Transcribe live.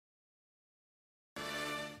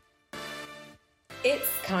It's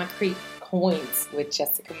Concrete Coins with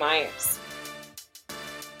Jessica Myers.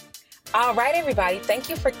 All right, everybody. Thank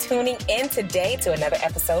you for tuning in today to another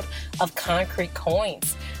episode of Concrete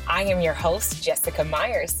Coins. I am your host, Jessica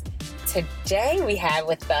Myers. Today we have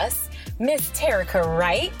with us Miss Terica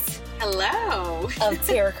Wright. Hello. Of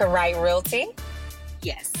Terica Wright Realty.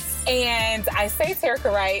 Yes. And I say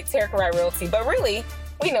Terica Wright Realty, but really,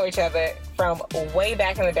 we know each other from way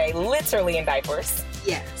back in the day, literally in diapers.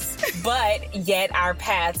 Yes. But yet our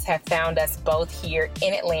paths have found us both here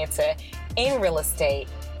in Atlanta in real estate.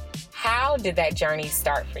 How did that journey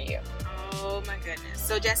start for you? Oh my goodness.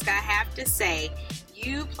 So Jessica, I have to say,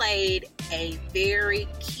 you played a very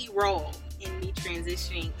key role in me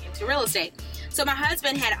transitioning into real estate. So my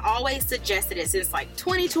husband had always suggested it since like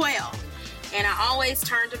 2012. And I always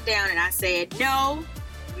turned him down and I said, no,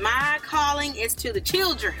 my calling is to the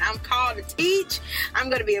children. I'm called to teach. I'm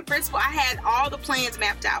going to be a principal. I had all the plans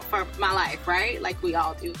mapped out for my life, right? Like we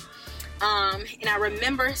all do. And I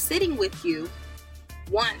remember sitting with you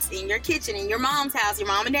once in your kitchen, in your mom's house, your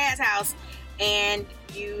mom and dad's house, and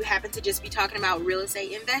you happened to just be talking about real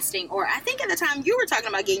estate investing. Or I think at the time you were talking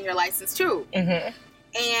about getting your license too. Mm-hmm.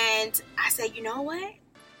 And I said, you know what?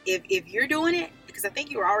 If you're doing it, because I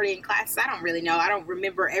think you were already in classes. I don't really know. I don't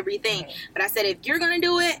remember everything. Mm-hmm. But I said, if you're going to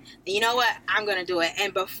do it, then you know what? I'm going to do it.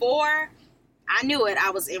 And before I knew it, I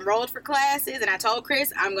was enrolled for classes. And I told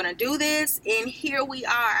Chris, I'm going to do this. And here we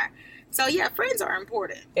are. So, yeah, friends are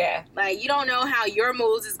important. Yeah. Like, you don't know how your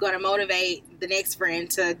moves is going to motivate the next friend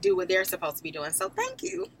to do what they're supposed to be doing. So, thank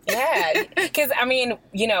you. Yeah. Because, I mean,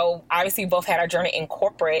 you know, obviously we both had our journey in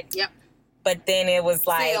corporate. Yep. But then it was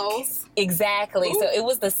like... Sales. Exactly. Ooh. So it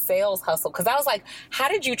was the sales hustle. Because I was like, how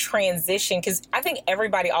did you transition? Because I think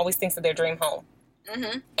everybody always thinks of their dream home.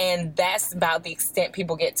 Mm-hmm. And that's about the extent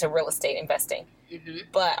people get to real estate investing.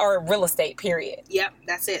 Mm-hmm. Or real estate, period. Yep,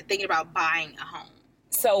 that's it. Thinking about buying a home.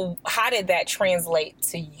 So how did that translate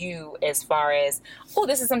to you as far as, oh,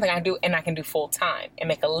 this is something I do and I can do full time and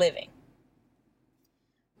make a living?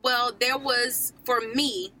 Well, there was, for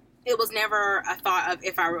me, it was never a thought of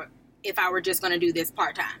if I were just going to do this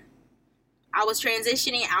part-time. I was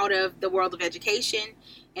transitioning out of the world of education,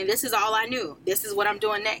 and this is all I knew. This is what I'm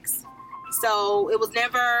doing next. So it was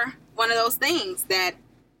never one of those things that,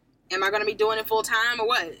 am I going to be doing it full-time or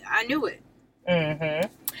what? I knew it. Mm-hmm.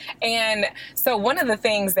 And so one of the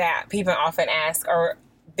things that people often ask, or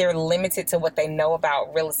they're limited to what they know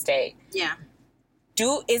about real estate. Yeah.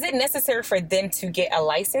 Is it necessary for them to get a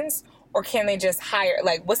license? Or can they just hire,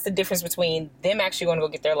 like, what's the difference between them actually going to go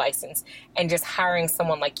get their license and just hiring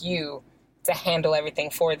someone like you to handle everything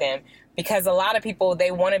for them? Because a lot of people,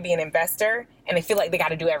 they want to be an investor and they feel like they got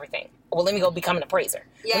to do everything. Well, let me go become an appraiser.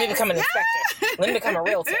 Yes. Let me become an inspector. Let me become a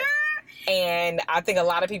realtor. And I think a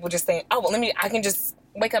lot of people just think, oh, well, I can just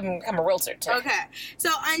wake up and become a realtor too. Okay. So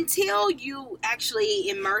until you actually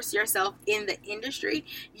immerse yourself in the industry,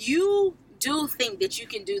 you do think that you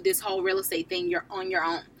can do this whole real estate thing you're on your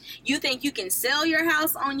own. You think you can sell your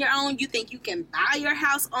house on your own. You think you can buy your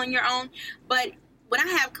house on your own. But when I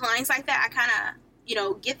have clients like that, I kind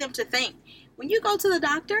of, get them to think, when you go to the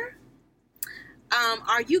doctor,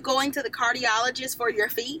 are you going to the cardiologist for your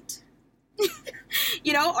feet?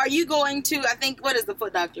 Are you going to, I think, what is the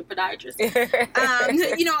foot doctor? Podiatrist.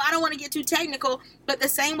 I don't want to get too technical, but the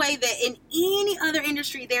same way that in any other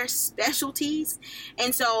industry, there's specialties.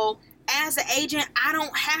 And so as an agent, I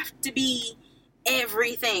don't have to be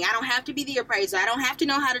everything. I don't have to be the appraiser. I don't have to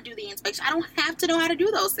know how to do the inspection. I don't have to know how to do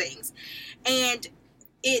those things. And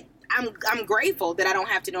I'm grateful that I don't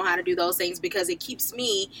have to know how to do those things because it keeps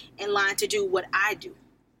me in line to do what I do,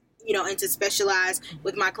 and to specialize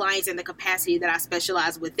with my clients in the capacity that I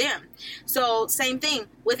specialize with them. So same thing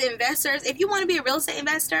with investors. If you want to be a real estate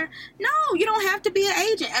investor, no, you don't have to be an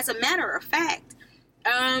agent. As a matter of fact,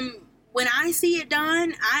 when I see it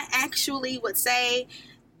done, I actually would say,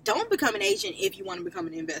 don't become an agent if you want to become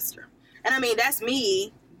an investor. And I mean, that's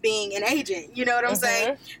me being an agent. You know what I'm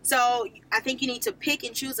saying? So I think you need to pick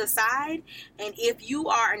and choose a side. And if you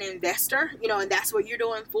are an investor, and that's what you're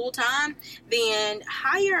doing full time, then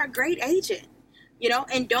hire a great agent.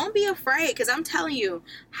 And don't be afraid, because I'm telling you,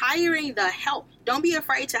 hiring the help, don't be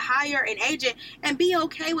afraid to hire an agent and be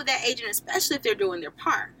okay with that agent, especially if they're doing their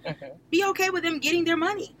part. Be okay with them getting their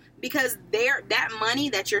money. Because that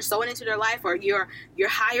money that you're sowing into their life, or you're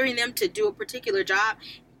hiring them to do a particular job,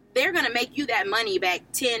 they're going to make you that money back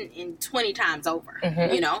 10 and 20 times over,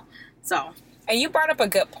 So. And you brought up a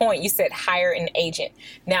good point. You said hire an agent.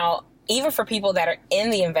 Now, even for people that are in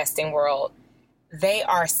the investing world, they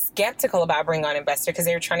are skeptical about bringing on an investor because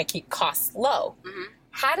they're trying to keep costs low.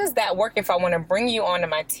 How does that work if I want to bring you onto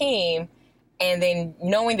my team and then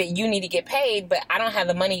knowing that you need to get paid, but I don't have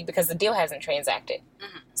the money because the deal hasn't transacted.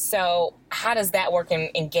 Mm-hmm. So how does that work in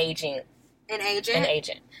engaging an agent? An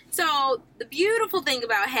agent. So the beautiful thing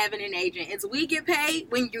about having an agent is we get paid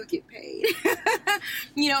when you get paid.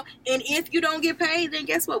 You know, and if you don't get paid, then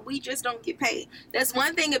guess what? We just don't get paid. That's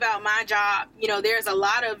one thing about my job. You know, there's a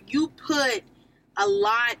lot of, you put a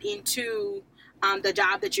lot into the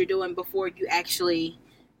job that you're doing before you actually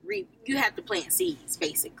you have to plant seeds,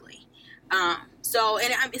 basically. So,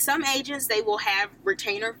 and some agents, they will have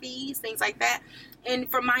retainer fees, things like that.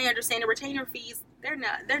 And from my understanding, retainer fees,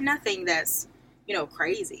 they're nothing that's, you know,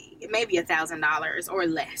 crazy. It may be $1,000 or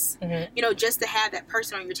less, mm-hmm. you know, just to have that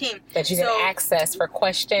person on your team that you can access for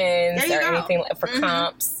questions or anything for mm-hmm.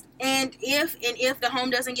 comps. And if the home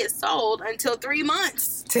doesn't get sold until 3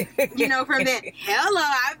 months, you know, from then, hello,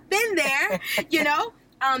 I've been there, you know,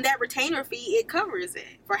 that retainer fee, it covers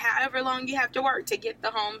it for however long you have to work to get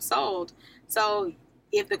the home sold. So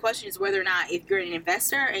if the question is whether or not if you're an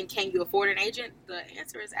investor and can you afford an agent, the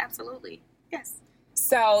answer is absolutely yes.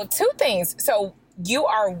 So 2 things. So you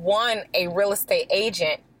are a real estate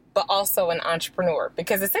agent, but also an entrepreneur,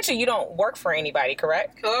 because essentially you don't work for anybody,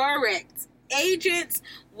 correct? Correct. Agents,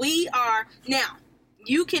 we are, now,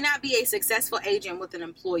 you cannot be a successful agent with an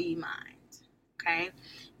employee mind, okay?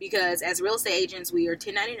 Because as real estate agents, we are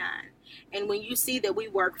 1099. And when you see that we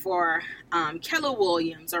work for Keller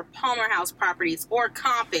Williams or Palmer House Properties or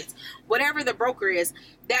Compass, whatever the broker is,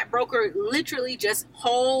 that broker literally just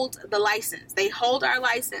holds the license. They hold our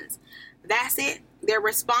license. That's it. They're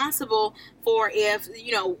responsible for if,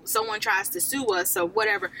 you know, someone tries to sue us or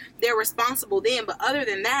whatever. They're responsible then. But other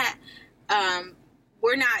than that,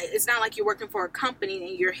 it's not like you're working for a company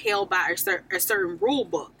and you're held by a certain rule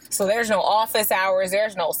book. So there's no office hours.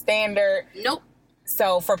 There's no standard. Nope.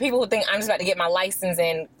 So for people who think I'm just about to get my license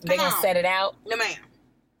and they're going to set it out. No, ma'am.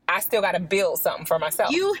 I still got to build something for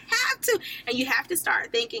myself. You have to. And you have to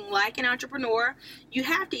start thinking like an entrepreneur. You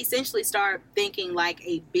have to essentially start thinking like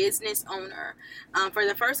a business owner. For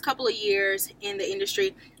the first couple of years in the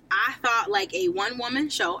industry, I thought like a one-woman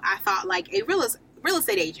show. I thought like a real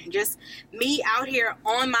estate agent, just me out here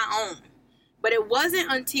on my own. But it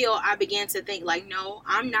wasn't until I began to think like, no,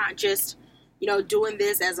 I'm not just, you know, doing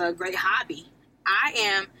this as a great hobby. I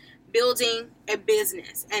am building a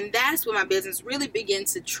business, and that's when my business really began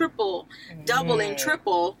to double and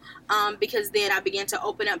triple, because then I began to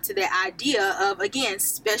open up to the idea of, again,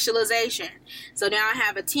 specialization. So now I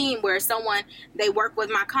have a team where they work with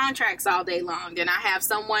my contracts all day long. Then I have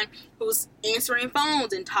someone who's answering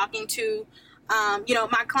phones and talking to you know,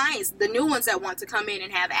 my clients, the new ones that want to come in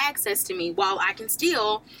and have access to me, while I can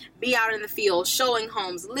still be out in the field showing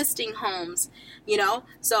homes, listing homes, you know.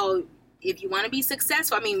 So if you want to be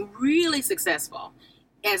successful, I mean really successful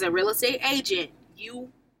as a real estate agent,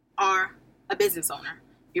 you are a business owner.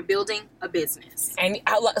 You're building a business. And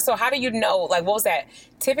so how do you know, like, what was that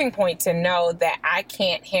tipping point to know that I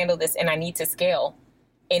can't handle this and I need to scale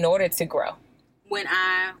in order to grow? When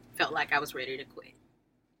I felt like I was ready to quit.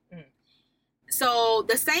 So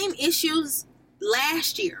the same issues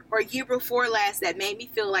last year or year before last that made me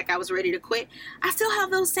feel like I was ready to quit, I still have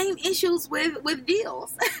those same issues with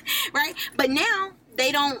deals, right? But now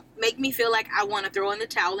they don't make me feel like I want to throw in the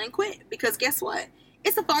towel and quit, because guess what?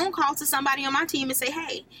 It's a phone call to somebody on my team and say,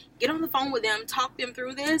 hey, get on the phone with them, talk them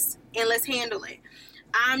through this, and let's handle it.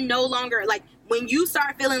 I'm no longer, like, when you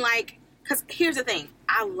start feeling like, because here's the thing,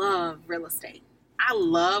 I love real estate. I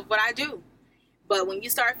love what I do. But when you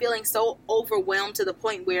start feeling so overwhelmed to the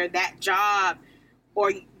point where that job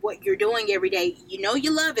or what you're doing every day, you know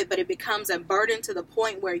you love it, but it becomes a burden to the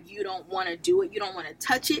point where you don't want to do it. You don't want to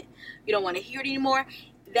touch it. You don't want to hear it anymore.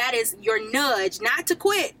 That is your nudge, not to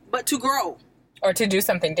quit, but to grow. Or to do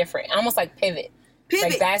something different. Almost like pivot.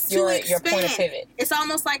 Like that's your point of pivot. It's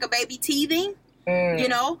almost like a baby teething. You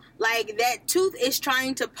know, like that tooth is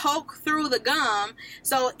trying to poke through the gum.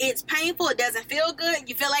 So it's painful. It doesn't feel good.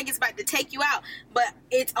 You feel like it's about to take you out. But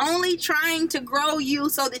it's only trying to grow you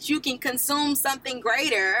so that you can consume something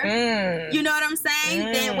greater. You know what I'm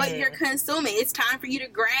saying? Than what you're consuming. It's time for you to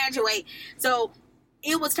graduate. So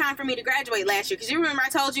it was time for me to graduate last year. Because you remember I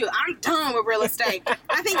told you, I'm done with real estate.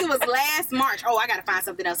 I think it was last March. Oh, I got to find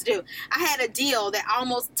something else to do. I had a deal that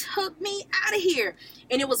almost took me out of here.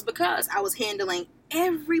 And it was because I was handling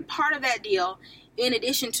every part of that deal, in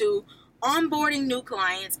addition to onboarding new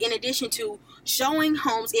clients, in addition to showing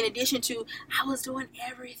homes, in addition to I was doing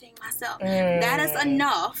everything myself. That is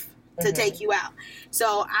enough to take you out.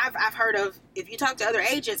 So I've heard of, if you talk to other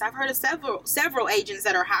agents, I've heard of several agents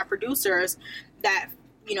that are high producers that,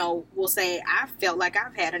 will say, I felt like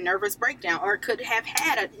I've had a nervous breakdown or could have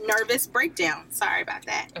had a nervous breakdown. Sorry about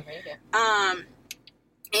that. Okay, yeah.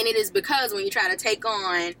 And it is because when you try to take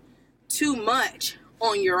on too much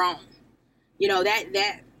on your own,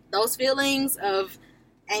 those feelings of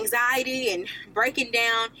anxiety and breaking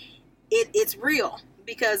down, it's real.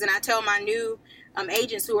 Because, and I tell my new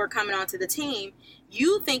agents who are coming onto the team,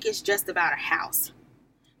 you think it's just about a house.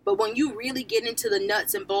 But when you really get into the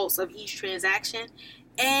nuts and bolts of each transaction,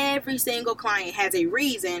 every single client has a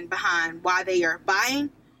reason behind why they are buying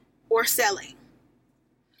or selling.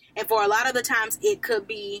 And for a lot of the times, it could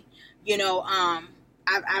be,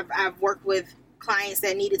 I've worked with clients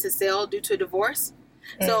that needed to sell due to divorce.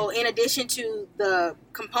 So in addition to the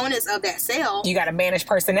components of that sale, you got to manage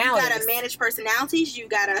personalities. You got to manage personalities. You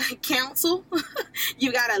got to counsel.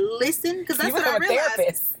 You got to listen. Because that's what I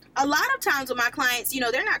realized. A lot of times with my clients,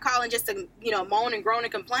 they're not calling just to, moan and groan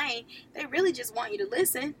and complain. They really just want you to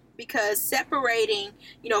listen, because separating,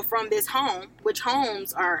 from this home, which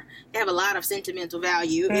homes they have a lot of sentimental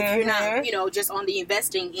value. Mm-hmm. If you're not, just on the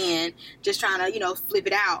investing end, just trying to, flip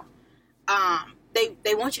it out.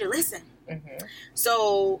 They want you to listen. Mm-hmm.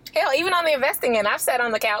 So hell, even on the investing end, I've sat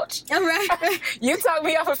on the couch. All right. You talked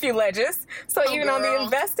me off a few ledges. So even on the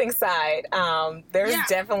investing side, there's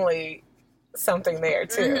definitely something there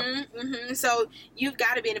too. Mm-hmm, mm-hmm. So you've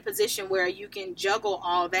got to be in a position where you can juggle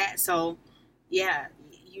all that. So yeah,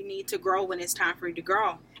 you need to grow when it's time for you to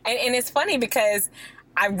grow. And it's funny because,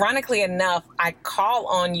 ironically enough, I call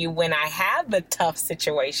on you when I have the tough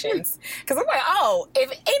situations. Because I'm like,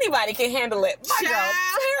 if anybody can handle it, my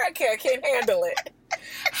girl, Terica can handle it.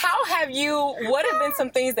 What have been some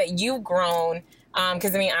things that you've grown?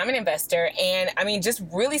 Because, I'm an investor. And, just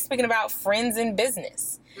really speaking about friends in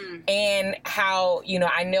business. And how,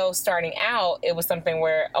 I know starting out, it was something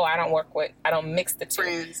where, I don't mix the two.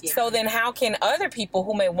 Friends, yeah. So then how can other people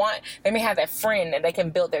who they may have that friend and they can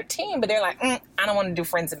build their team, but they're like, I don't want to do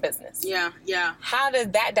friends in business. Yeah, yeah. How does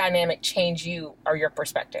that dynamic change you or your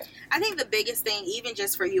perspective? I think the biggest thing, even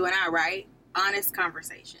just for you and I, right? Honest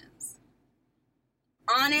conversations.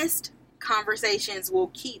 Honest conversations will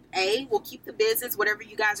keep the business, whatever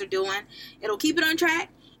you guys are doing, it'll keep it on track,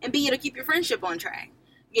 and B, it'll keep your friendship on track.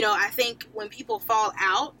 I think when people fall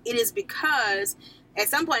out, it is because at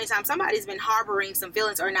some point in time, somebody's been harboring some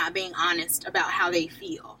feelings or not being honest about how they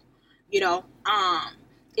feel,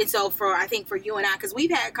 and so I think for you and I, because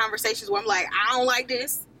we've had conversations where I'm like, I don't like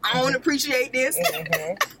this. I don't appreciate this.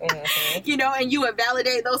 Mm-hmm. Mm-hmm. And you would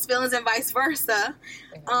validate those feelings and vice versa.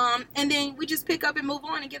 Mm-hmm. And then we just pick up and move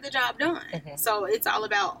on and get the job done. Mm-hmm. So it's all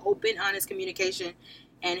about open, honest communication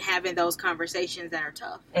and having those conversations that are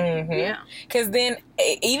tough. Mm-hmm. Yeah. Because then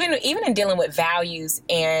even in dealing with values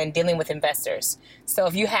and dealing with investors. So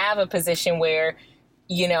if you have a position where,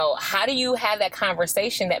 how do you have that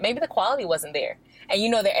conversation that maybe the quality wasn't there?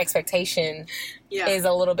 And their expectation is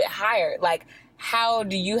a little bit higher. Like, how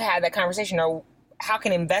do you have that conversation? Or how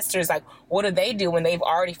can investors, what do they do when they've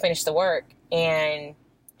already finished the work and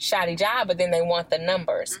shoddy job, but then they want the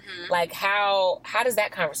numbers? Mm-hmm. Like, how does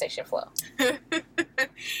that conversation flow?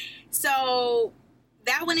 So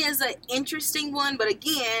that one is an interesting one. But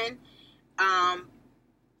again,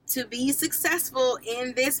 to be successful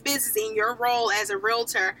in this business, in your role as a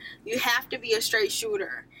realtor, you have to be a straight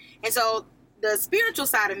shooter. And so the spiritual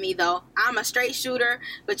side of me, though, I'm a straight shooter,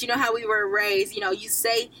 but you know how we were raised, you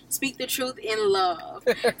speak the truth in love.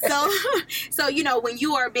 So, when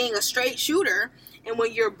you are being a straight shooter and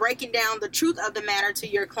when you're breaking down the truth of the matter to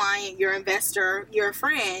your client, your investor, your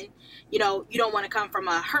friend, you don't want to come from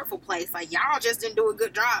a hurtful place. Like, y'all just didn't do a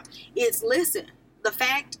good job. It's, listen, the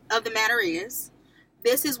fact of the matter is,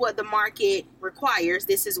 this is what the market requires.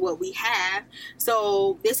 This is what we have.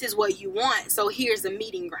 So this is what you want. So here's a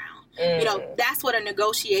meeting ground. That's what a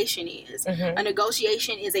negotiation is. Mm-hmm. A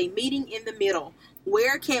negotiation is a meeting in the middle.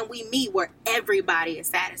 Where can we meet where everybody is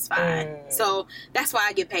satisfied? So that's why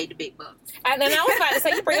I get paid the big bucks. And I was about to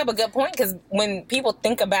say, you bring up a good point, because when people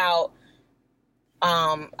think about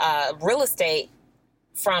real estate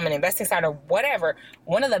from an investing side or whatever,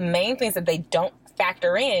 one of the main things that they don't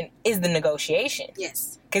factor in is the negotiation.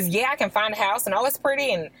 Yes. Because I can find a house and it's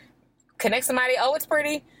pretty, and connect somebody, it's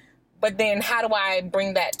pretty. But then how do I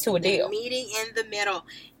bring that to a deal? Meeting in the middle.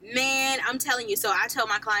 Man, I'm telling you. So I tell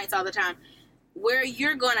my clients all the time, where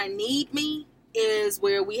you're going to need me is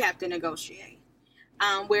where we have to negotiate.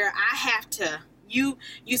 Where I have to, you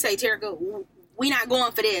say, Terica, we not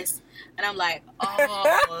going for this. And I'm like,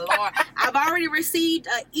 oh, Lord. I've already received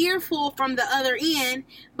an earful from the other end.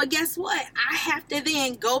 But guess what? I have to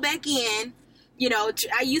then go back in.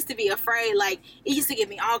 I used to be afraid. Like, it used to give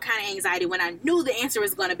me all kind of anxiety when I knew the answer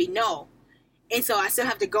was going to be no. And so I still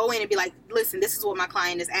have to go in and be like, listen, this is what my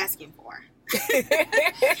client is asking for. And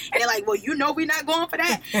they're like, well, we're not going for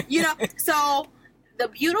that. So the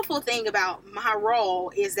beautiful thing about my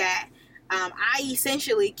role is that I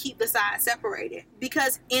essentially keep the sides separated,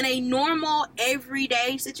 because in a normal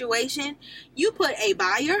everyday situation, you put a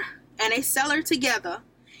buyer and a seller together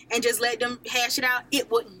and just let them hash it out, it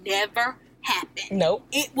would never happen. Nope.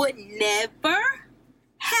 It would never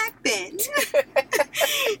happen.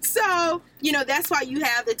 So, that's why you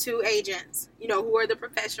have the two agents, who are the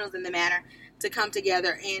professionals in the matter, to come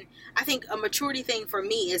together. And I think a maturity thing for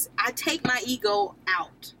me is I take my ego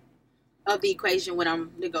out of the equation when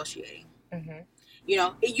I'm negotiating. Mm-hmm.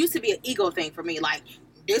 It used to be an ego thing for me. Like,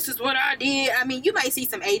 this is what I did. I mean, you might see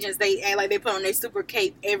some agents, they act like they put on their super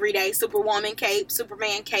cape every day, superwoman cape,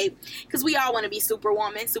 Superman cape, because we all want to be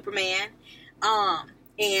Superwoman, Superman,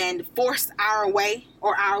 and force our way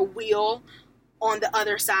or our will on the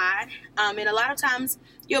other side. And a lot of times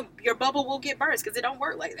your bubble will get burst because it don't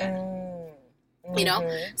work like that.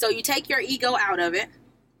 Mm-hmm. So you take your ego out of it.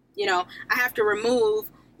 I have to remove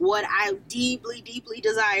what I deeply, deeply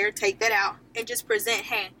desire, take that out, and just present,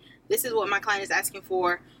 hey, this is what my client is asking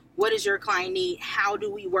for. What does your client need? How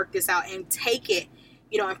do we work this out? And take it,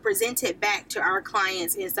 and present it back to our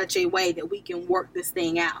clients in such a way that we can work this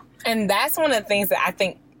thing out. And that's one of the things that I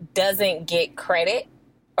think doesn't get credit,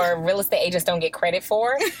 or real estate agents don't get credit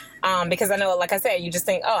for. Because I know, like I said, you just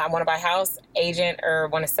think, oh, I want to buy a house, agent, or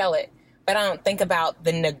want to sell it. But I don't think about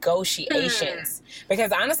the negotiations.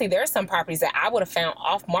 Because honestly, there are some properties that I would have found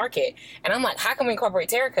off market. And I'm like, how can we incorporate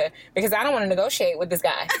Terica? Because I don't want to negotiate with this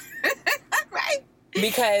guy. Right.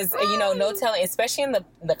 Because, no telling, especially in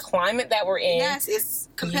the climate that we're in. Yes, it's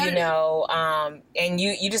competitive. And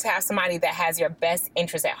you just have somebody that has your best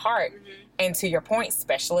interest at heart. Mm-hmm. And to your point,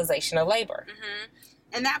 specialization of labor. Mm-hmm.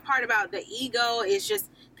 And that part about the ego is just,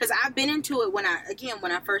 because I've been into it when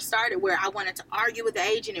I first started, where I wanted to argue with the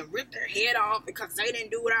agent and rip their head off because they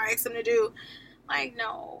didn't do what I asked them to do. Like,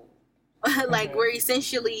 no. Like,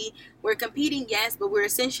 mm-hmm. we're competing, yes, but we're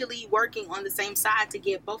essentially working on the same side to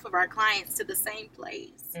get both of our clients to the same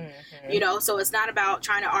place. Mm-hmm. So it's not about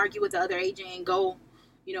trying to argue with the other agent and go,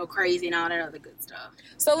 crazy and all that other good stuff.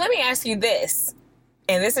 So let me ask you this,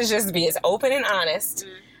 and this is just to be as open and honest.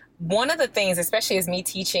 Mm-hmm. One of the things, especially as me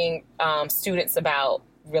teaching students about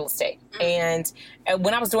real estate, mm-hmm. and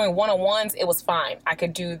when I was doing one-on-ones, it was fine. I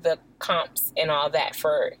could do the comps and all that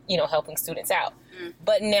for, helping students out. Mm-hmm.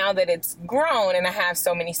 But now that it's grown and I have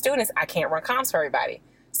so many students, I can't run comps for everybody.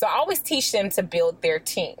 So I always teach them to build their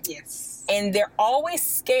team. Yes. And they're always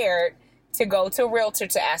scared to go to a realtor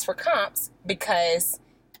to ask for comps, because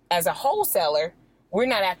as a wholesaler, we're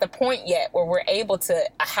not at the point yet where we're able to,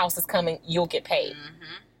 a house is coming, you'll get paid. Mm-hmm.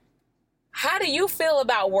 How do you feel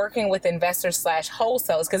about working with investors /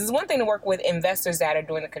 wholesalers? Because it's one thing to work with investors that are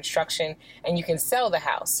doing the construction and you can sell the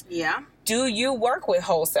house. Yeah. Do you work with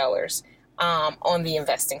wholesalers on the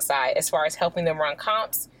investing side as far as helping them run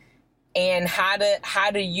comps? And how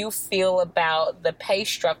do you feel about the pay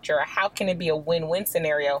structure? How can it be a win-win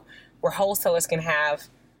scenario where wholesalers can have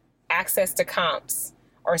access to comps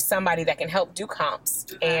or somebody that can help do comps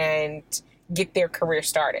mm-hmm. and get their career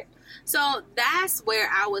started? So that's where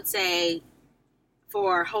I would say,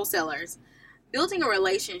 for wholesalers, building a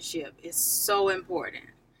relationship is so important.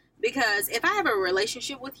 Because if I have a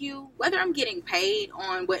relationship with you, whether I'm getting paid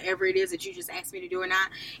on whatever it is that you just asked me to do or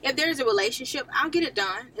not, if there's a relationship, I'll get it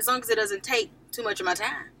done as long as it doesn't take too much of my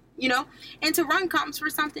time, And to run comps for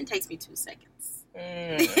something takes me 2 seconds.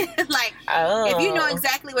 If you know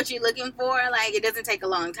exactly what you're looking for, it doesn't take a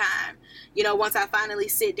long time. Once I finally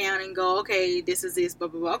sit down and go, okay, this is this, blah,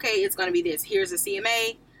 blah, blah. Okay, it's going to be this. Here's a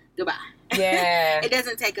CMA. Goodbye. Yeah. It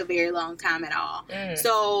doesn't take a very long time at all.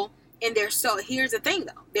 So, and here's the thing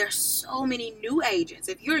though. There's so many new agents.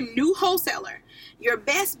 If you're a new wholesaler, your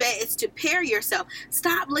best bet is to pair yourself.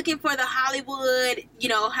 Stop looking for the Hollywood,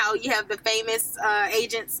 how you have the famous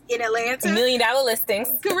agents in Atlanta. $1 million listings.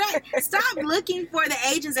 Correct. Stop looking for the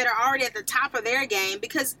agents that are already at the top of their game,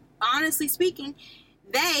 because honestly speaking,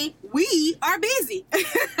 we are busy.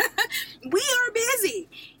 We are busy.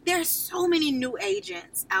 There's so many new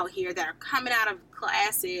agents out here that are coming out of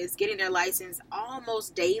classes, getting their license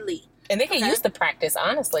almost daily. And they can use the practice,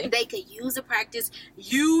 honestly. They could use the practice.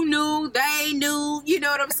 You knew, they knew, you know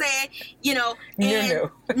what I'm saying?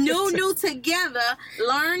 New together,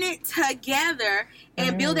 learn it together,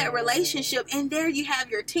 and build that relationship, and there you have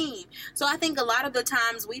your team. So I think a lot of the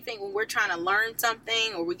times we think when we're trying to learn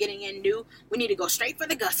something or we're getting in new, we need to go straight for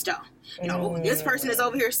the gusto. This person is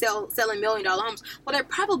over here selling $1 million homes. Well, they've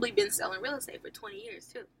probably been selling real estate for 20 years,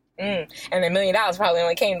 too. And the $1 million probably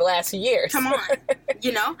only came the last few years. Come on,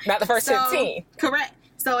 you know, not the first 15. Correct.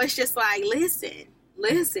 So it's just like, listen.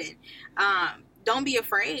 Don't be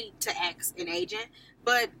afraid to ask an agent,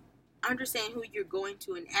 but understand who you're going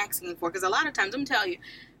to and asking for. Because a lot of times, I'm telling you,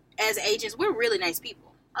 as agents, we're really nice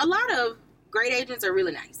people. A lot of great agents are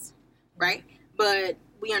really nice, right? But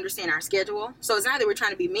we understand our schedule. So it's not that we're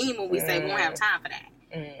trying to be mean when we say we don't have time for that.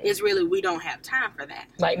 It's really, we don't have time for that.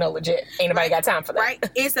 Like, no, legit. Ain't nobody got time for that. Right?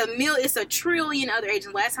 It's a trillion other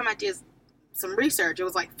agents. Last time I did some research, it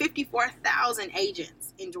was like 54,000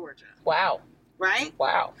 agents in Georgia. Wow. Right?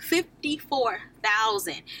 Wow.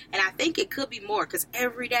 54,000. And I think it could be more because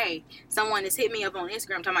every day someone has hit me up on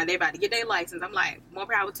Instagram talking about they about to get their license. I'm like, more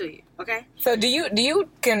power to you. Okay? So do you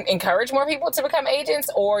can encourage more people to become agents,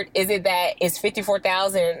 or is it that it's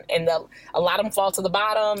 54,000 and a lot of them fall to the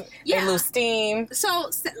bottom, they lose steam? So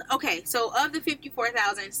of the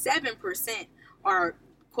 54,000, 7% are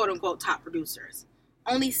quote unquote top producers.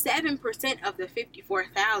 Only 7% of the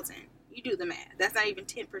 54,000, you do the math, that's not even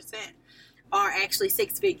 10%, are actually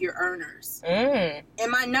six-figure earners. And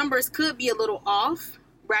my numbers could be a little off,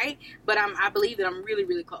 right? But I believe that I'm really,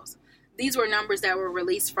 really close. These were numbers that were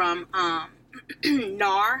released from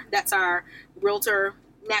NAR, that's our Realtor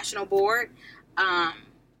National Board, for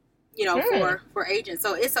agents.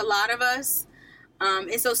 So it's a lot of us.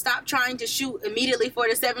 And so stop trying to shoot immediately for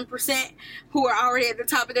the 7% who are already at the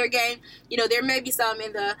top of their game. You know, there may be some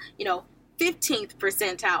in the, 15th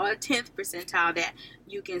percentile or 10th percentile that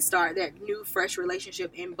you can start that new fresh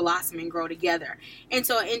relationship and blossom and grow together. And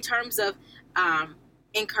so in terms of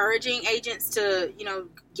encouraging agents to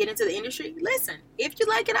get into the industry, listen, if you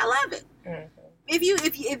like it, I love it.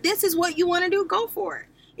 If this is what you want to do, go for it.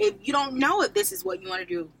 If you don't know if this is what you want to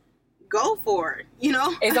do, go for it.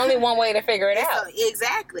 It's only one way to figure it out.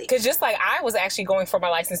 Exactly. Because just like I was actually going for my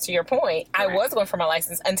license, to your point, correct. I was going for my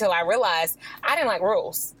license until I realized I didn't like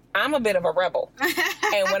rules. I'm a bit of a rebel.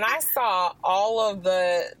 And when I saw all of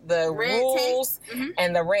the rules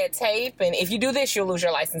and the red tape, and if you do this, you'll lose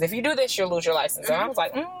your license. If you do this, you'll lose your license. And I was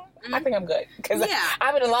like, I think I'm good. Because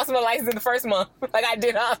I would have lost my license in the first month. Like I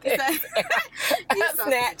did all this. I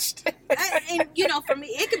snatched. And for me,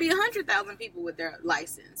 it could be 100,000 people with their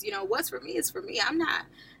license. What's for me is for me. I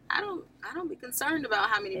don't be concerned about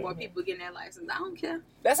how many more people get their license. I don't care.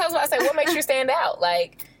 That's what I was about to say. What makes you stand out?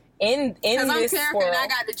 Like, in this world. And I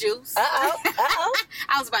got the juice. Uh-oh.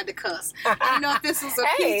 I was about to cuss. I don't know if this was a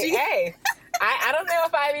PG. Hey. I don't know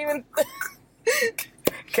if I've even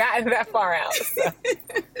gotten that far out. So.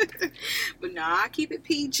 But no, I keep it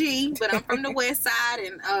PG. But I'm from the West Side,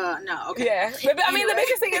 and no, okay. Yeah, but I mean, the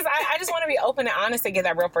biggest thing is I just want to be open and honest and get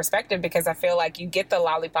that real perspective, because I feel like you get the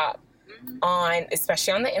lollipop on,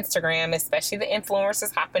 especially on the Instagram, especially the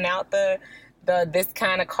influencers hopping out the this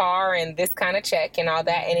kind of car and this kind of check and all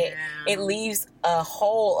that, and it leaves a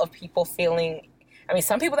hole of people feeling. I mean,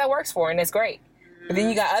 some people that works for, and it's great. But then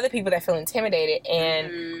you got other people that feel intimidated,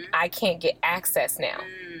 and I can't get access now.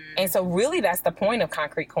 And so really that's the point of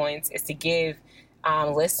Concrete Coins, is to give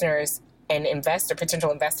listeners and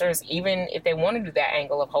potential investors, even if they want to do that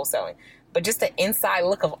angle of wholesaling, but just the inside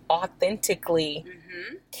look of authentically,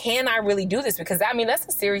 can I really do this? Because, I mean, that's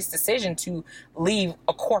a serious decision to leave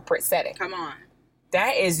a corporate setting. Come on.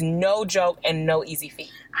 That is no joke and no easy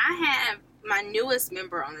feat. I have my newest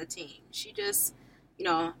member on the team. She just,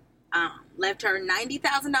 left her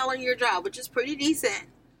 $90,000 a year job, which is pretty decent,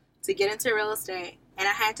 to get into real estate. And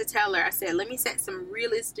I had to tell her, I said, let me set some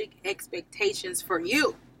realistic expectations for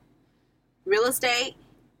you. Real estate,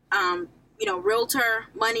 realtor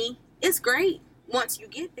money, it's great once you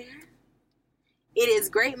get there. It is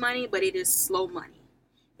great money, but it is slow money.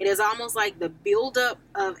 It is almost like the buildup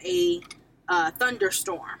of a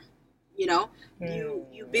thunderstorm. You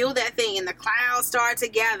build that thing, and the clouds start to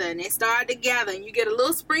gather, and they start to gather, and you get a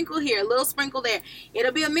little sprinkle here, a little sprinkle there.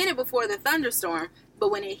 It'll be a minute before the thunderstorm,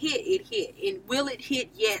 but when it hit. And will it hit?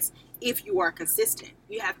 Yes, if you are consistent.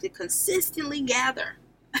 You have to consistently gather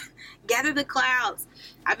the clouds.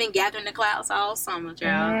 I've been gathering the clouds all summer,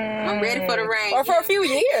 child. I'm ready for the rain. Or for a few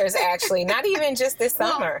years, actually. Not even just this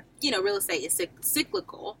summer. Well, real estate is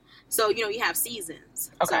cyclical. So, you have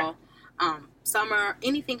seasons. Okay. So, summer,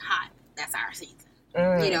 anything hot, that's our season.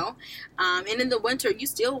 And in the winter, you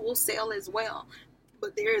still will sell as well.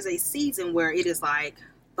 But there is a season where it is like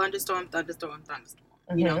thunderstorm.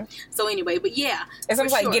 So anyway, but yeah, it's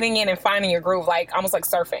almost like getting in and finding your groove, like almost like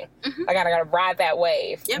surfing. I gotta ride that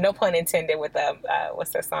wave. Yep. No pun intended with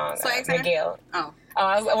what's that song? Miguel. That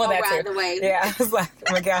Ride too. The Wave. Yeah, it's like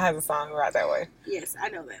Miguel has a song, Ride That Wave. Yes, I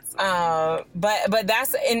know that song. But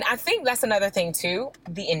that's, and I think that's another thing too,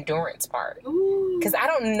 the endurance part. Because I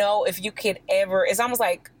don't know if you could ever. It's almost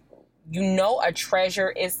like you know a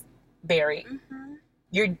treasure is buried. Mm-hmm.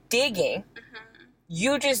 You're digging. Mm-hmm.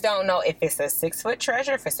 You just don't know if it's a 6-foot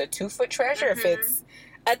treasure, if it's a 2-foot treasure, if Mm-hmm. it's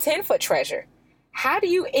a 10-foot treasure. How do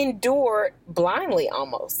you endure blindly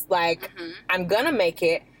almost? Like, Mm-hmm. I'm going to make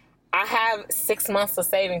it. I have 6 months of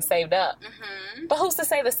savings saved up. Mm-hmm. But who's to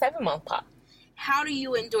say the 7-month pop? How do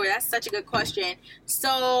you endure? That's such a good question.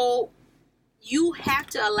 So you have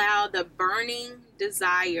to allow the burning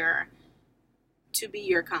desire to be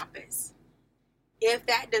your compass. If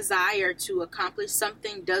that desire to accomplish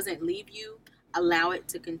something doesn't leave you, allow it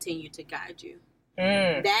to continue to guide you.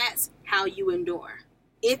 That's how you endure.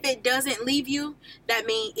 If it doesn't leave you, that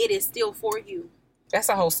means it is still for you. That's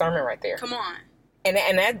a whole sermon right there. Come on. And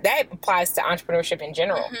that applies to entrepreneurship in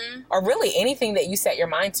general. Mm-hmm. Or really anything that you set your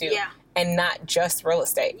mind to. Yeah. And not just real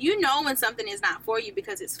estate. You know when something is not for you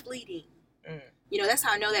because it's fleeting. You know, that's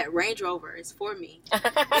how I know that Range Rover is for me.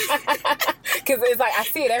 Because it's like, I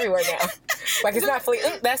see it everywhere now. Like, it's not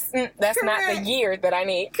fleeting. That's not the year that I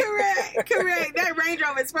need. Correct. That Range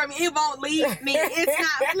Rover is for me. It won't leave me. It's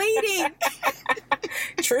not fleeting.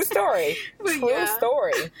 True story. But True yeah.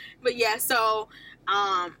 story. But yeah, so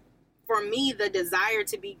for me, the desire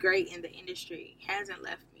to be great in the industry hasn't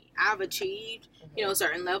left me. I've achieved,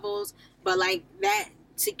 certain levels, but like that,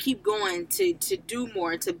 to keep going, to do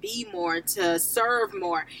more, to be more, to serve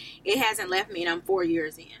more, it hasn't left me, and I'm 4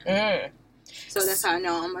 years in. So that's how I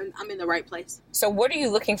know I'm in the right place. So what are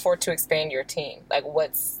you looking for to expand your team? Like,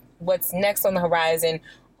 what's next on the horizon?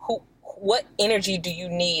 What energy do you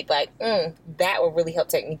need? Like, that will really help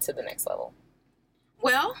take me to the next level.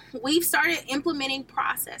 Well, we've started implementing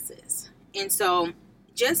processes. And so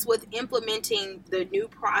just with implementing the new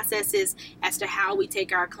processes as to how we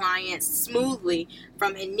take our clients smoothly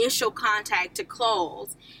from initial contact to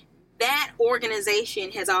close, that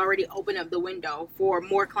organization has already opened up the window for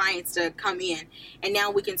more clients to come in. And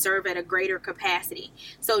now we can serve at a greater capacity.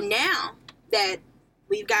 So now that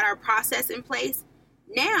we've got our process in place,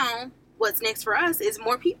 now what's next for us is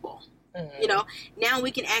more people. Now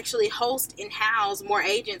we can actually host and house more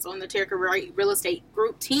agents on the Terica Real Estate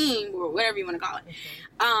Group team, or whatever you want to call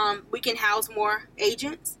it. We can house more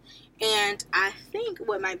agents. And I think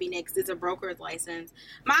what might be next is a broker's license.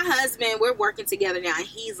 My husband, we're working together now, and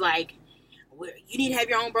he's like, you need to have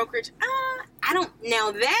your own brokerage? I don't.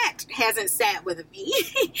 Now that hasn't sat with me.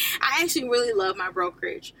 I actually really love my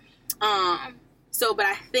brokerage. But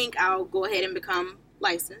I think I'll go ahead and become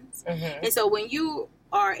licensed. And so when you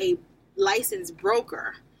are a licensed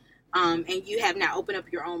broker, and you have now opened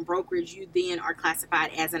up your own brokerage, you then are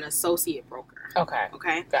classified as an associate broker. Okay.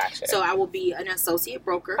 Gotcha. So I will be an associate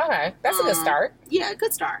broker. Okay. That's a good start. Yeah, a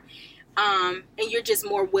good start. And you're just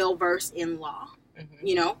more well-versed in law,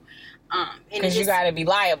 Because you got to be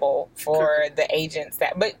liable for the agents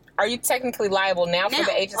but are you technically liable now for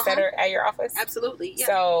the agents that are at your office? Absolutely, yeah.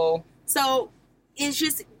 So it's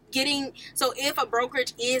just so if a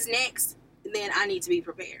brokerage is next, then I need to be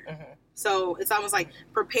prepared. So it's almost like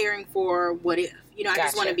preparing for what if. I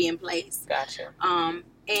just want to be in place. Gotcha.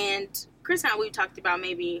 And Chris and I, we talked about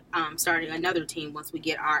maybe starting another team once we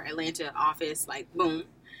get our Atlanta office, like, boom.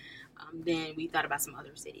 Then we thought about some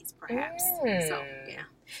other cities, perhaps. So, yeah.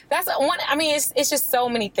 That's one. I mean, it's just so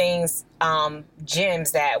many things,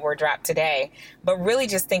 gems that were dropped today. But really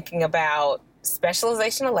just thinking about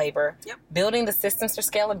specialization of labor, building the systems for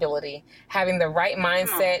scalability, having the right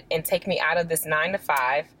mindset and take me out of this 9 to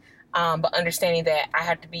 5, but understanding that I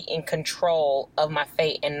have to be in control of my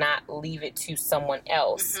fate and not leave it to someone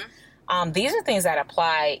else. These are things that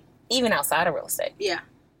apply even outside of real estate. Yeah.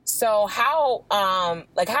 So how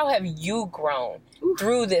have you grown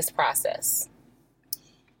through this process?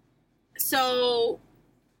 So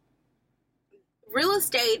real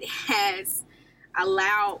estate has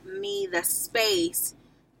allowed me the space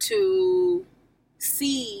to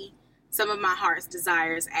see some of my heart's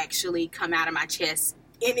desires actually come out of my chest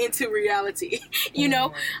and into reality,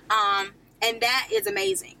 and that is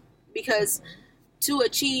amazing, because to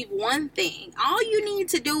achieve one thing, all you need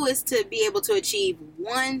to do is to be able to achieve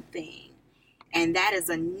one thing. And that is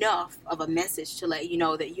enough of a message to let you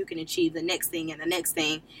know that you can achieve the next thing and the next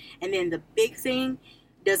thing. And then the big thing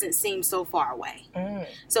doesn't seem so far away.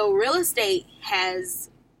 So real estate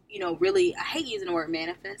has, really, I hate using the word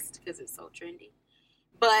manifest because it's so trendy.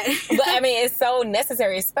 But I mean, it's so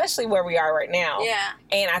necessary, especially where we are right now. Yeah.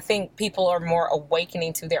 And I think people are more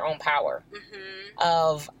awakening to their own power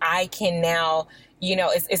of, I can now,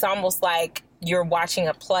 it's almost like you're watching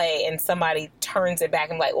a play and somebody turns it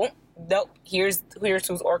back and like, oh, nope, here's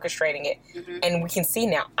who's orchestrating it. And we can see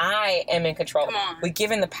now, I am in control. Come on. We're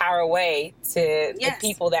giving the power away to the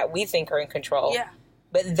people that we think are in control. Yeah.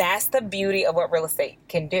 But that's the beauty of what real estate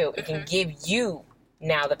can do. It can give you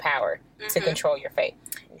now the power to control your fate.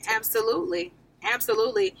 Absolutely.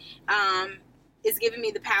 Absolutely. It's giving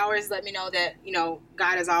me the power. It's letting me know that,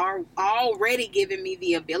 God has already given me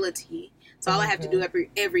the ability. So all I have to do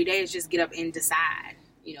every day is just get up and decide.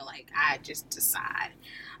 I just decide.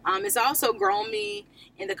 It's also grown me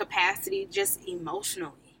in the capacity just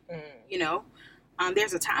emotionally.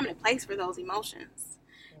 There's a time and a place for those emotions.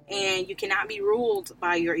 And you cannot be ruled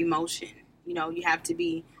by your emotion. You have to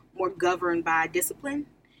be more governed by discipline.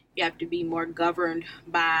 You have to be more governed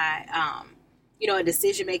by, a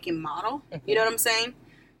decision-making model. You know what I'm saying?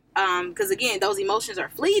 Because, again, those emotions are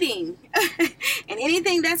fleeting. And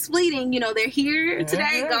anything that's fleeting, they're here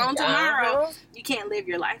today, gone tomorrow. You can't live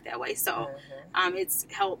your life that way. So it's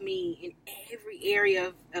helped me in every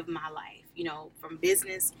area of my life, from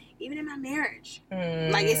business, even in my marriage.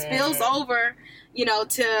 Like, it spills over,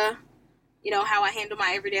 to, how I handle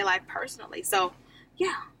my everyday life personally. So,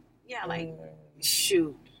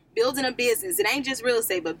 shoot. Building a business, it ain't just real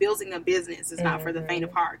estate, but building a business is not for the faint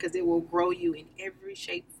of heart, because it will grow you in every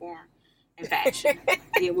shape, form, and fashion.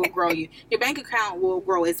 It will grow you. Your bank account will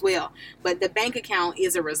grow as well, but the bank account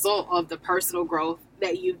is a result of the personal growth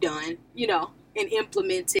that you've done, and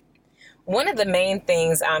implemented. One of the main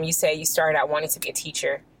things you said, you started out wanting to be a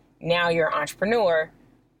teacher. Now you're an entrepreneur.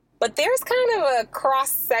 But there's kind of a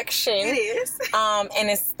cross-section. It is.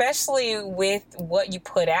 And especially with what you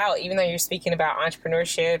put out, even though you're speaking about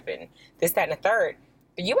entrepreneurship and this, that, and the third,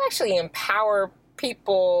 but you actually empower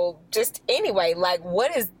people just anyway. Like,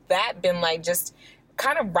 what has that been like, just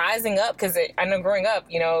kind of rising up? Because I know growing up,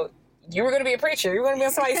 you were going to be a preacher. You were going to be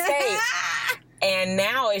on somebody's stage. And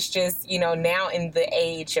now it's just, now in the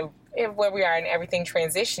age of where we are and everything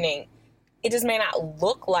transitioning, it just may not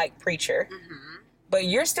look like preacher. But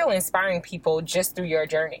you're still inspiring people just through your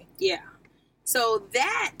journey. Yeah. So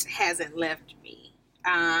that hasn't left me.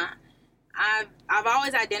 I've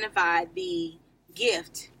always identified the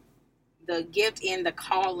gift and the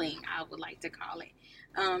calling, I would like to call it,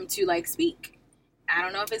 to speak. I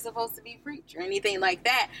don't know if it's supposed to be preach or anything like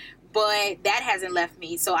that, but that hasn't left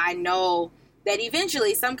me. So I know that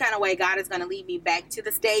eventually, some kind of way, God is going to lead me back to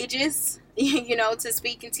the stages, to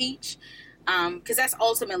speak and teach. Because that's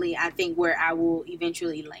ultimately, I think, where I will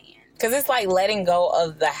eventually land. Because it's like letting go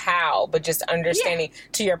of the how, but just understanding,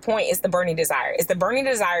 to your point, it's the burning desire. It's the burning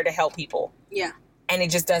desire to help people. Yeah. And it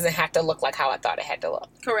just doesn't have to look like how I thought it had to look.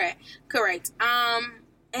 Correct. And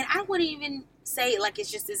I wouldn't even say,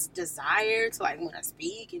 it's just this desire to, want to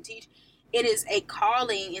speak and teach. It is a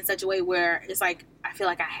calling in such a way where it's I feel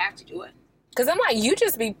like I have to do it. Because I'm like, you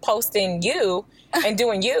just be posting you and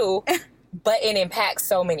doing you. But it impacts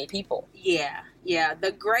so many people. Yeah.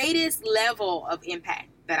 The greatest level of impact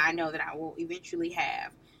that I know that I will eventually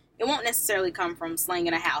have, it won't necessarily come from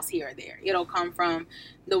slinging a house here or there. It'll come from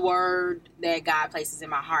the word that God places in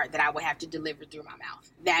my heart that I will have to deliver through my mouth.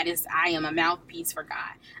 That is, I am a mouthpiece for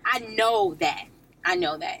God. I know that.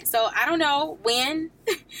 So I don't know when,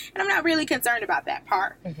 and I'm not really concerned about that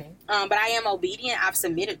part. But I am obedient. I've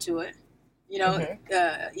submitted to it,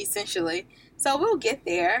 essentially. So we'll get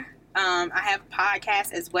there. I have a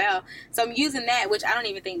podcast as well. So I'm using that, which I don't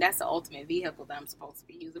even think that's the ultimate vehicle that I'm supposed to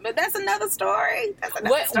be using. But that's another story.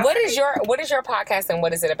 What is your podcast and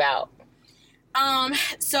what is it about?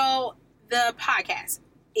 So the podcast,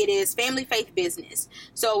 it is Family Faith Business.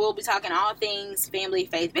 So we'll be talking all things family,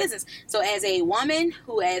 faith, business. So as a woman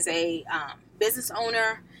who, as a business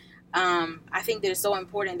owner, I think that it's so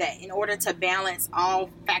important that in order to balance all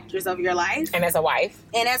factors of your life, and as a wife,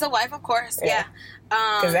 of course,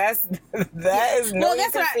 because that is no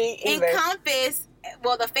that's what encompass.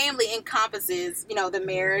 Well, the family encompasses, the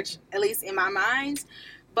marriage, at least in my mind.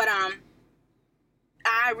 But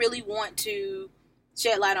I really want to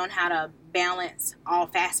shed light on how to balance all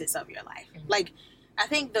facets of your life. I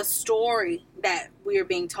think the story that we're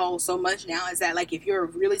being told so much now is that, if you're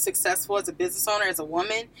really successful as a business owner, as a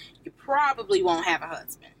woman, you probably won't have a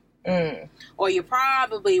husband. Or you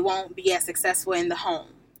probably won't be as successful in the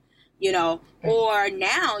home, Or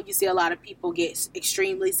now you see a lot of people get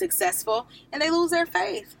extremely successful and they lose their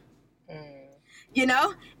faith, And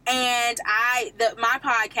my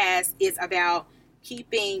podcast is about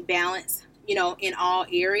keeping balance, in all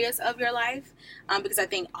areas of your life, because I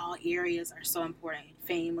think all areas are so important.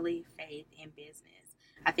 Family, faith, and business.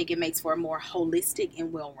 I think it makes for a more holistic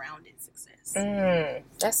and well-rounded success.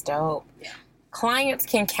 That's dope. Yeah. Clients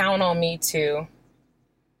can count on me too.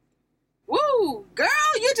 Woo! Girl,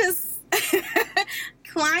 you just...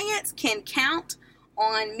 Clients can count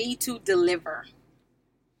on me to deliver.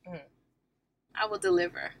 I will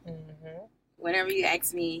deliver. whenever you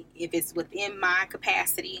ask me, if it's within my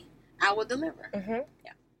capacity, I will deliver. Mm-hmm.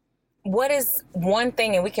 Yeah. What is one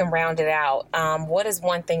thing, and we can round it out, what is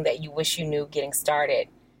one thing that you wish you knew getting started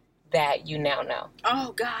that you now know?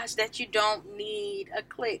 Oh gosh, that you don't need a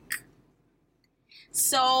click.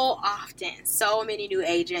 So often, so many new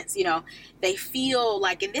agents, they feel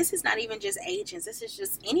like, and this is not even just agents, this is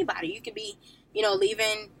just anybody. You could be,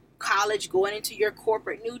 leaving college, going into your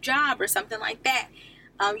corporate new job or something like that.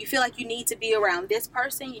 You feel like you need to be around this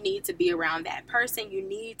person. You need to be around that person.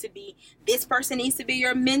 This person needs to be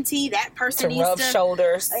your mentee. That person needs to rub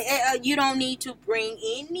shoulders. You don't need to bring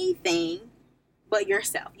anything but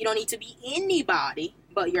yourself. You don't need to be anybody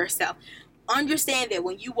but yourself. Understand that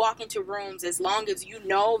when you walk into rooms, as long as you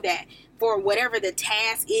know that for whatever the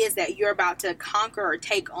task is that you're about to conquer or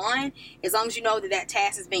take on, as long as you know that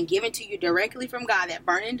task has been given to you directly from God, that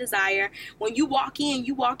burning desire, when you walk in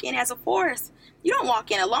as a force. You don't walk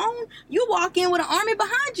in alone. You walk in with an army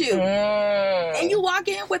behind you. And you walk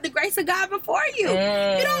in with the grace of God before you.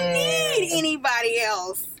 You don't need anybody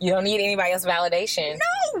else. You don't need anybody else's validation.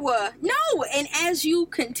 No. And as you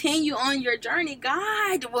continue on your journey,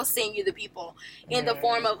 God will send you the people in the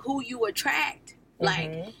form of who you attract. Like,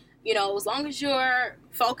 as long as you're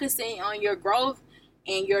focusing on your growth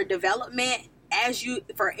and your development,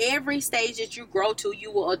 for every stage that you grow to,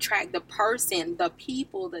 you will attract the person, the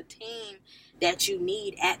people, the team that you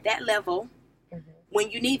need at that level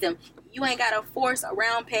when you need them. You ain't got to force a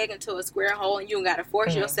round peg into a square hole, and you ain't got to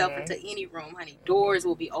force yourself into any room, honey. Doors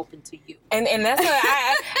will be open to you. And that's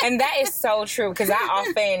what and that is so true, because I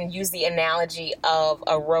often use the analogy of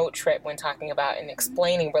a road trip when talking about and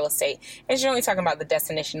explaining real estate. And you're only talking about the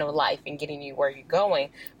destination of life and getting you where you're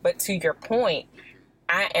going. But to your point,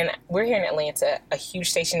 we're here in Atlanta. A huge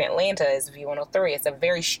station in Atlanta is V103. It's a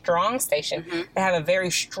very strong station. They have a very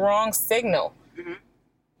strong signal.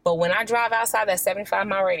 But when I drive outside that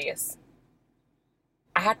 75-mile radius,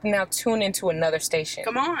 I have to now tune into another station.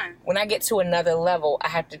 Come on. When I get to another level, I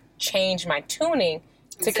have to change my tuning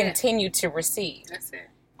to continue to receive. That's it.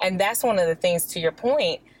 And that's one of the things, to your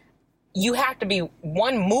point, you have to be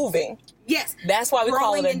moving. Yes. That's why we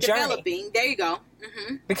call it a and journey. Developing. There you go.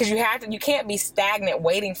 Because you can't be stagnant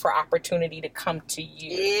waiting for opportunity to come to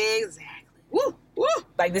you. Exactly. Woo.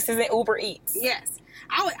 Like, this isn't Uber Eats. Yes.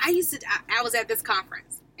 I was at this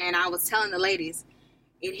conference, and I was telling the ladies,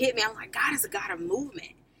 it hit me. I was like, God is a God of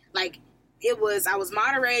movement. Like, I was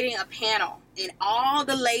moderating a panel, and all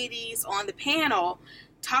the ladies on the panel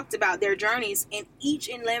talked about their journeys, and each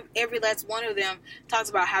and every last one of them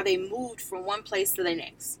talks about how they moved from one place to the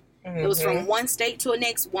next. It was from one state to the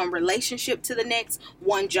next, one relationship to the next,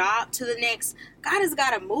 one job to the next. God is a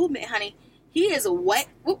God of movement, honey. He is a what?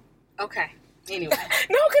 Okay. Anyway.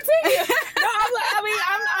 No, continue. No, I'm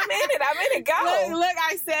in it. I'm in it. Go. Look,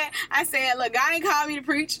 I said, look, God ain't called me to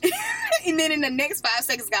preach. And then in the next 5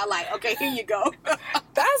 seconds, God like, okay, here you go.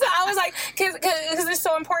 I was like, because it's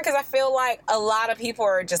so important, because I feel like a lot of people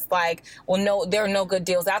are just like, well, no, there are no good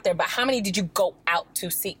deals out there. But how many did you go out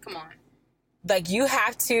to seek? Come on. Like, you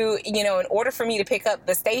have to, in order for me to pick up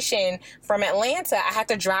the station from Atlanta, I have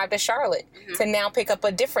to drive to Charlotte to now pick up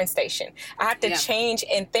a different station. I have to change,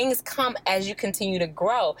 and things come as you continue to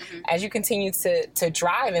grow. As you continue to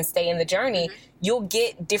drive and stay in the journey, you'll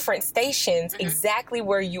get different stations exactly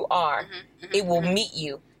where you are. It will meet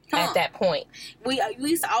you at that point. We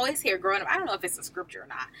used to always hear growing up, I don't know if it's a scripture or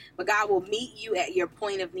not, but God will meet you at your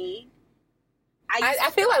point of need.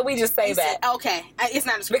 I feel like we just say that. Okay. It's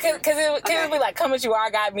not a scripture. Because it be like, come as you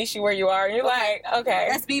are, God meets you where you are. And you're like, okay.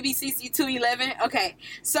 That's BBCC 211. Okay.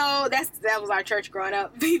 So that was our church growing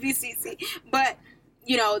up, BBCC. But,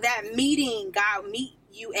 that meeting, God meet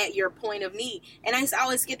you at your point of need. And I used to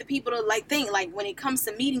always get the people to think, like, when it comes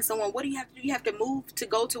to meeting someone, what do you have to do? You have to move to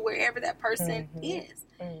go to wherever that person is.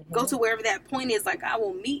 Go to wherever that point is. Like, I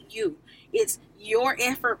will meet you. It's your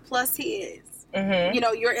effort plus his.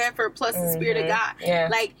 Your effort plus the Spirit of God. Yeah.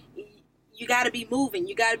 Like, you got to be moving.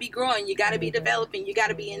 You got to be growing. You got to be developing. You got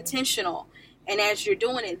to be intentional. And as you're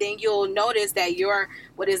doing it, then you'll notice that your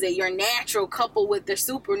natural coupled with the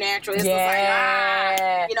supernatural. It's just like,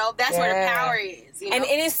 that's where the power is. And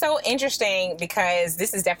it is so interesting, because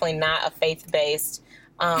this is definitely not a faith-based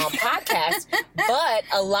podcast, but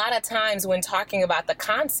a lot of times when talking about the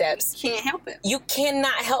concepts, you can't help it. You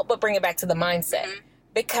cannot help but bring it back to the mindset.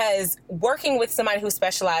 Because working with somebody who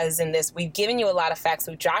specializes in this, we've given you a lot of facts,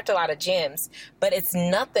 we've dropped a lot of gems, but it's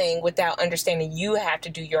nothing without understanding you have to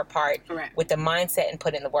do your part with the mindset and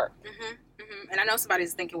put in the work. And I know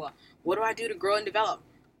somebody's thinking, well, what do I do to grow and develop?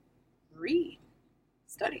 Read.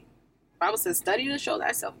 Study. The Bible says, study to show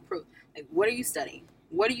thyself approved. Like, what are you studying?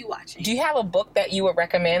 What are you watching? Do you have a book that you would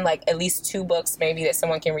recommend, like at least 2 books maybe that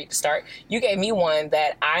someone can read to start? You gave me one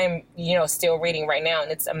that I'm, still reading right now,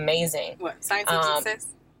 and it's amazing. What, Science of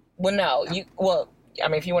Success? Well, no.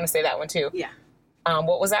 If you want to say that one too. Yeah.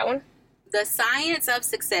 What was that one? The Science of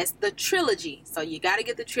Success, the trilogy. So you got to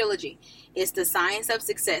get the trilogy. It's the Science of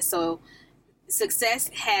Success. So success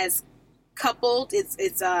has coupled.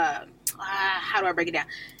 How do I break it down?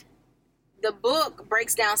 The book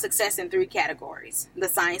breaks down success in 3 categories: the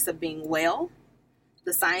science of being well,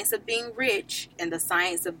 the science of being rich, and the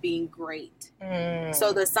science of being great.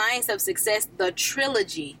 So the Science of Success, the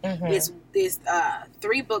trilogy, is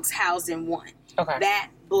 3 books housed in one. Okay.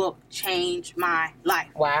 That book changed my life.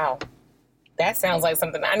 Wow. That sounds like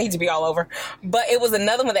something I need to be all over. But it was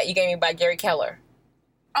another one that you gave me by Gary Keller.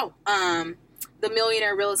 Oh, The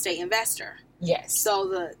Millionaire Real Estate Investor. Yes.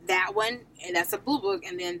 So that one, and that's a blue book,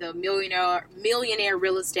 and then the Millionaire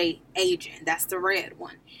Real Estate Agent, that's the red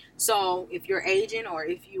one. So if you're agent or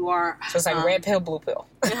if you are, so it's like red pill, blue pill.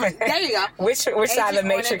 There you go. Which side of the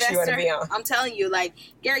matrix you want to be on? I'm telling you, like,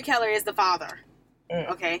 Gary Keller is the father.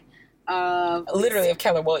 Okay. Literally of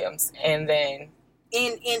Keller Williams, and then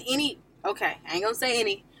in any. Okay, I ain't gonna say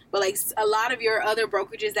any, but like a lot of your other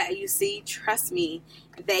brokerages that you see, trust me,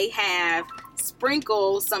 they have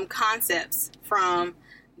sprinkled some concepts from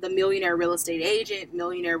the Millionaire Real Estate Agent,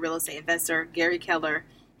 Millionaire Real Estate Investor. Gary Keller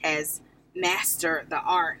has mastered the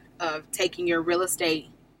art of taking your real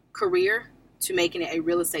estate career to making it a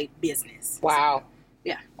real estate business. Wow.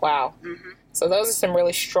 Yeah. Wow. So those are some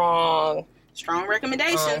really strong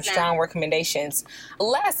recommendations. Strong recommendations.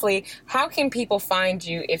 Lastly, how can people find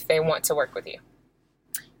you if they want to work with you?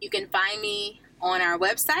 You can find me on our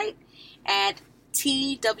website at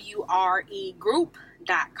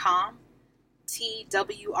twregroup.com.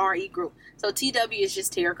 TWRE Group. So TW is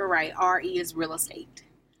just Terica Wright. RE is real estate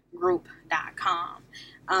group.com.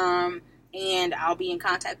 And I'll be in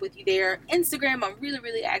contact with you there. Instagram, I'm really,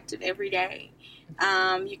 really active every day.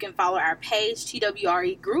 You can follow our page,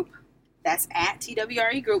 TWRE Group. That's at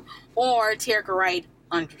TWRE Group, or Terica Wright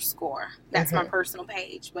 _. That's my personal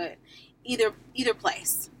page, but either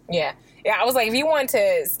place. Yeah. I was like, if you want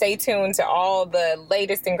to stay tuned to all the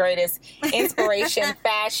latest and greatest inspiration,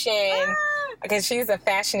 fashion, because she's a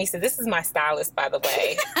fashionista. This is my stylist, by the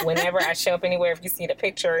way. Whenever I show up anywhere, if you see the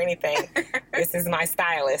picture or anything, this is my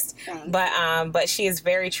stylist. But she is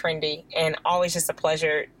very trendy and always just a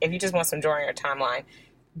pleasure. If you just want some joy on your timeline,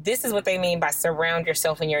 this is what they mean by surround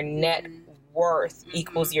yourself, and your net worth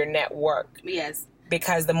equals your network. Yes.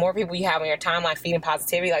 Because the more people you have on your timeline feeding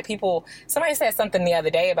positivity, like somebody said something the other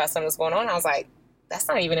day about something that's going on. I was like, that's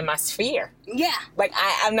not even in my sphere. Yeah. Like,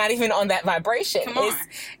 I'm not even on that vibration. Come on.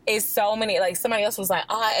 It's so many, like, somebody else was like,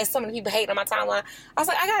 it's so many people hating on my timeline. I was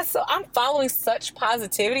like, I'm following such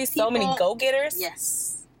positivity, so many go-getters.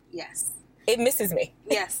 Yes. It misses me.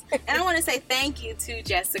 Yes. And I want to say thank you to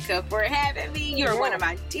Jessica for having me. You're one of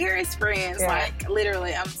my dearest friends. Yeah. Like,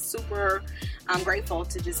 literally, I'm grateful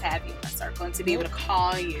to just have you in my circle and to be able to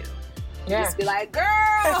call you. Yeah. Just be like, girl,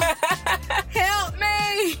 help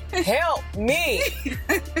me. Help me.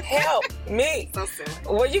 Help me. So silly.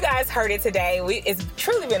 Well, you guys heard it today. It's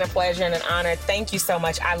truly been a pleasure and an honor. Thank you so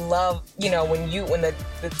much. I love, when the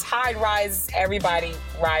tide rises, everybody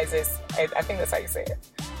rises. I think that's how you say it.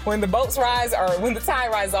 When the boats rise, or when the tide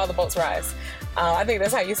rises, all the boats rise. I think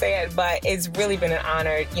that's how you say it. But it's really been an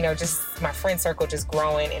honor, just my friend circle just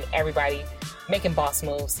growing, and everybody making boss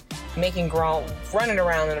moves, running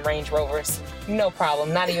around in the Range Rovers. No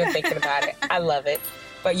problem. Not even thinking about it. I love it.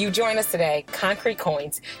 But you join us today, Concrete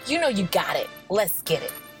Coins. You know you got it. Let's get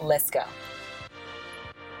it. Let's go.